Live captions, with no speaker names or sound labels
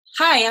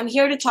Hi, I'm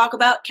here to talk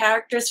about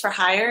Characters for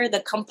Hire, the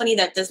company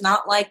that does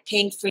not like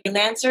paying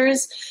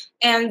freelancers,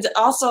 and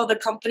also the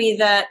company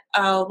that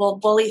will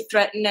bully,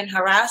 threaten, and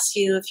harass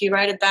you if you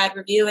write a bad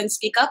review and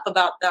speak up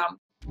about them.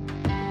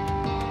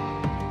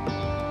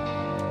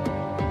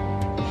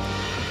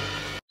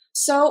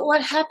 So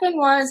what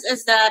happened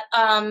is that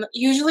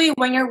usually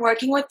when you're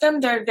working with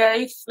them, they're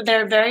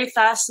very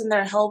fast and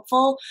they're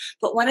helpful.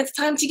 But when it's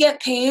time to get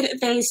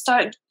paid, they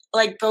start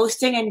like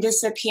ghosting and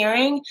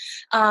disappearing.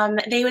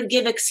 They would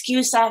give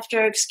excuse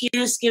after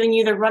excuse, giving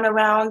you the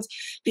runaround.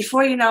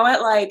 Before you know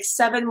it, like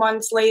 7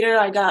 months later,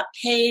 I got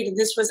paid.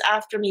 This was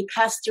after me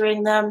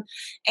pestering them,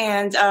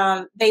 and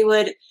they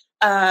would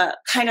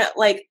kind of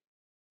like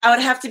I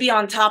would have to be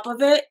on top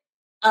of it.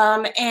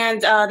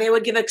 And they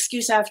would give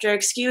excuse after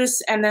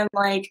excuse. And then,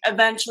 like,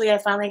 eventually I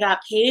finally got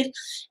paid.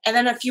 And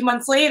then a few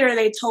months later,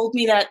 they told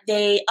me that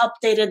they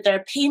updated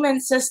their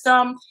payment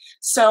system.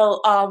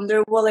 So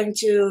they're willing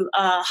to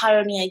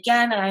hire me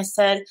again. And I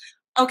said,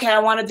 okay, I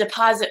want a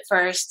deposit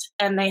first.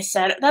 And they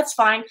said, that's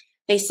fine.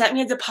 They sent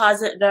me a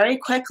deposit very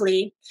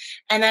quickly.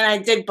 And then I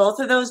did both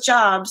of those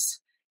jobs.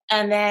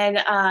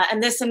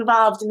 And this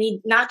involved me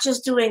not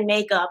just doing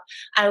makeup.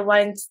 I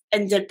went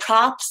and did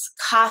props,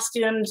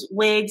 costumes,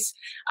 wigs.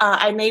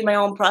 I made my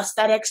own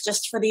prosthetics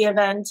just for the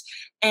event,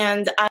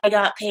 and I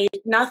got paid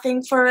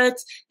nothing for it.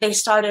 They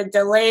started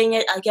delaying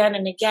it again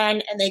and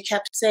again, and they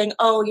kept saying,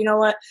 oh, you know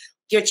what?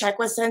 Your check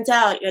was sent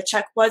out. Your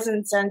check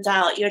wasn't sent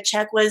out. Your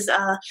check was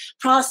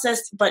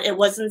processed, but it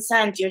wasn't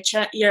sent.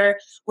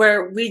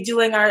 We're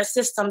redoing our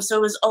system. So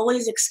it was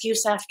always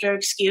excuse after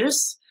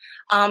excuse.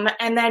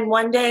 And then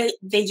one day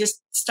they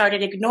just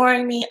started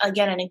ignoring me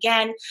again and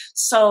again.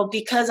 So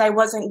because I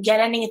wasn't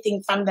getting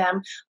anything from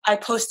them, I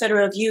posted a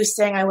review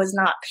saying I was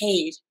not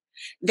paid.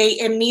 They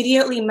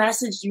immediately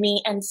messaged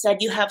me and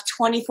said, you have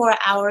 24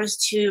 hours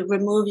to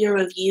remove your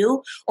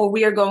review or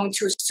we are going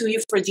to sue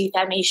you for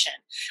defamation.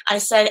 I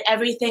said,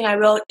 everything I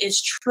wrote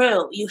is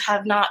true. You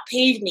have not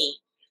paid me.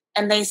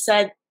 And they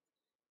said,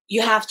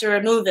 you have to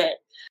remove it.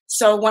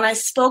 So when I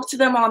spoke to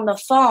them on the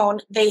phone,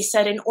 they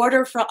said, in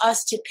order for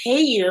us to pay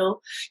you,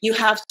 you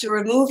have to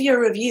remove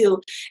your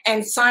review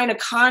and sign a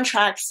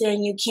contract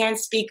saying you can't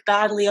speak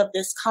badly of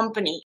this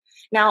company.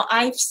 Now,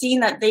 I've seen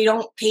that they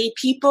don't pay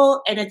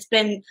people, and it's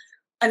been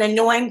an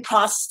annoying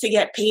process to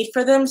get paid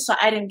for them, so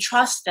I didn't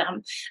trust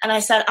them. And I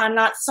said, I'm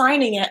not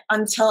signing it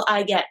until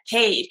I get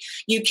paid.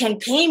 You can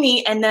pay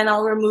me, and then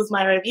I'll remove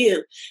my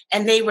review.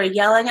 And they were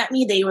yelling at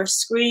me. They were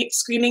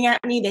screaming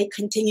at me. They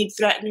continued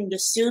threatening to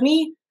sue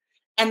me.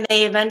 And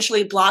they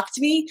eventually blocked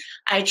me.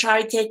 I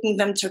tried taking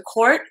them to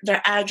court.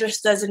 Their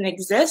address doesn't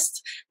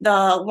exist.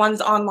 The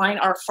ones online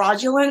are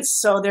fraudulent,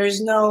 so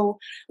there's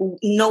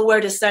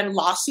nowhere to send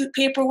lawsuit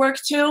paperwork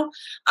to.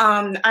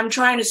 I'm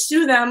trying to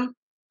sue them.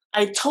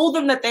 I told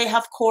them that they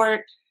have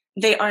court.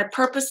 They are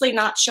purposely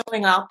not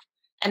showing up,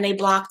 and they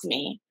blocked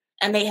me.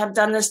 And they have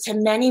done this to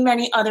many,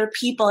 many other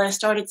people. I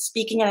started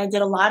speaking, and I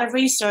did a lot of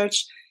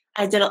research.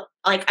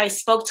 I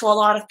spoke to a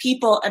lot of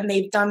people, and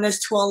they've done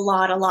this to a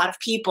lot of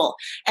people,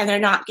 and they're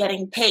not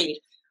getting paid.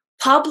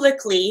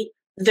 Publicly,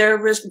 their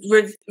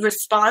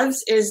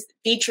response is,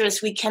 Beatrice,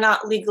 we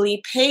cannot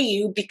legally pay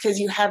you because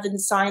you haven't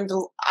signed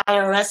the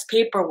IRS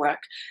paperwork.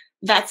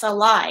 That's a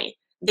lie.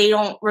 They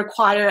don't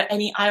require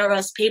any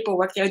IRS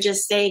paperwork. They're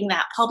just saying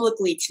that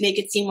publicly to make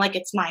it seem like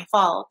it's my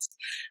fault.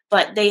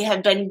 But they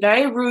have been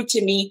very rude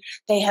to me.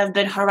 They have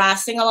been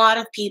harassing a lot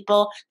of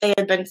people. They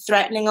have been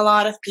threatening a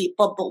lot of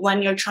people. But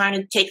when you're trying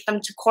to take them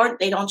to court,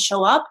 they don't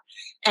show up.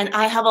 And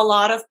I have a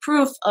lot of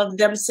proof of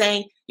them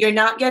saying, you're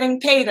not getting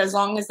paid as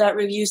long as that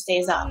review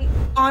stays up.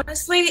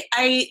 Honestly,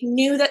 I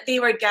knew that they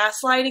were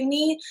gaslighting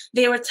me.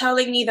 They were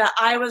telling me that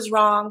I was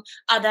wrong,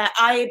 that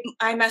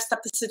I messed up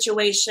the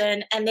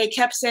situation, and they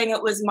kept saying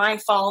it was my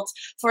fault.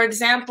 For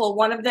example,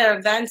 one of their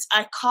events,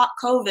 I caught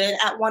COVID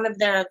at one of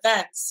their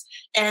events,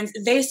 and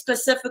they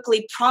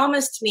specifically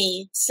promised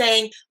me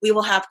saying, we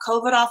will have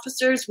COVID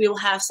officers, we will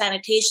have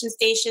sanitation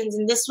stations,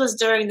 and this was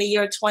during the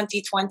year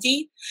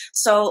 2020.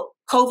 So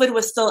COVID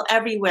was still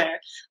everywhere.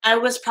 I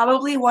was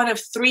probably one of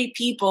 3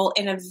 people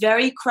in a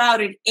very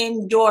crowded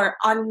indoor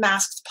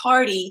unmasked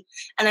party,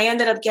 and I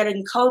ended up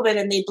getting COVID,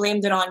 and they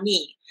blamed it on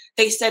me.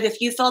 They said, if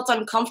you felt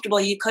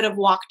uncomfortable, you could have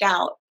walked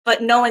out.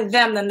 But knowing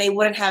them, then they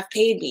wouldn't have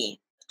paid me.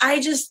 I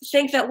just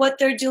think that what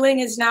they're doing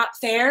is not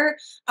fair.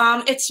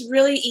 It's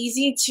really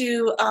easy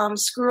to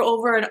screw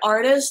over an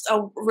artist,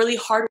 a really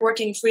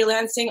hardworking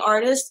freelancing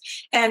artist.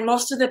 And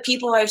most of the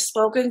people I've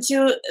spoken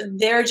to,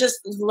 they're just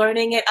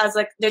learning it as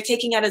they're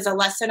taking it as a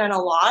lesson and a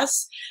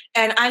loss.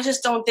 And I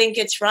just don't think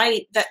it's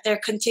right that they're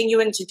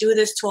continuing to do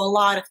this to a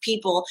lot of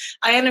people.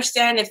 I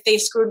understand if they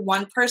screwed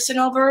one person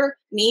over,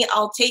 me,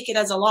 I'll take it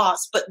as a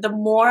loss. But the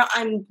more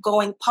I'm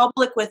going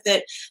public with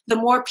it, the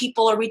more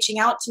people are reaching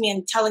out to me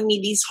and telling me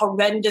these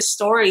horrendous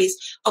stories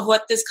of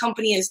what this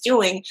company is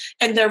doing.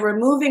 And they're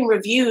removing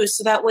reviews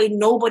so that way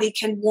nobody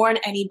can warn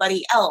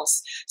anybody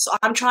else. So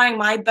I'm trying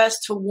my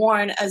best to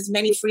warn as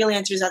many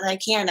freelancers as I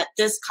can that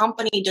this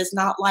company does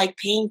not like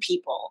paying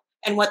people.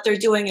 and what they're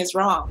doing is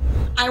wrong.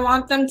 I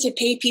want them to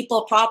pay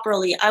people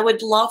properly. I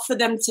would love for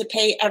them to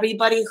pay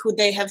everybody who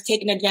they have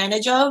taken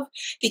advantage of,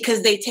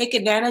 because they take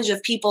advantage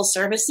of people's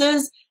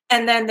services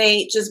and then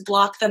they just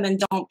block them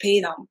and don't pay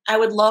them. I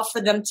would love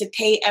for them to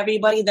pay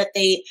everybody that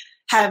they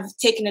have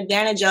taken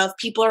advantage of.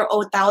 People are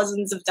owed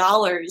thousands of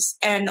dollars,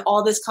 and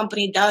all this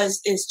company does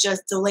is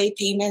just delay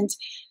payment.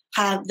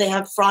 They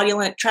have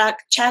fraudulent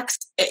checks.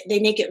 They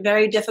make it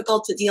very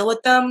difficult to deal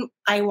with them.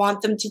 I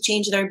want them to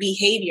change their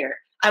behavior.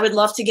 I would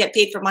love to get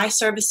paid for my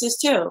services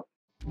too.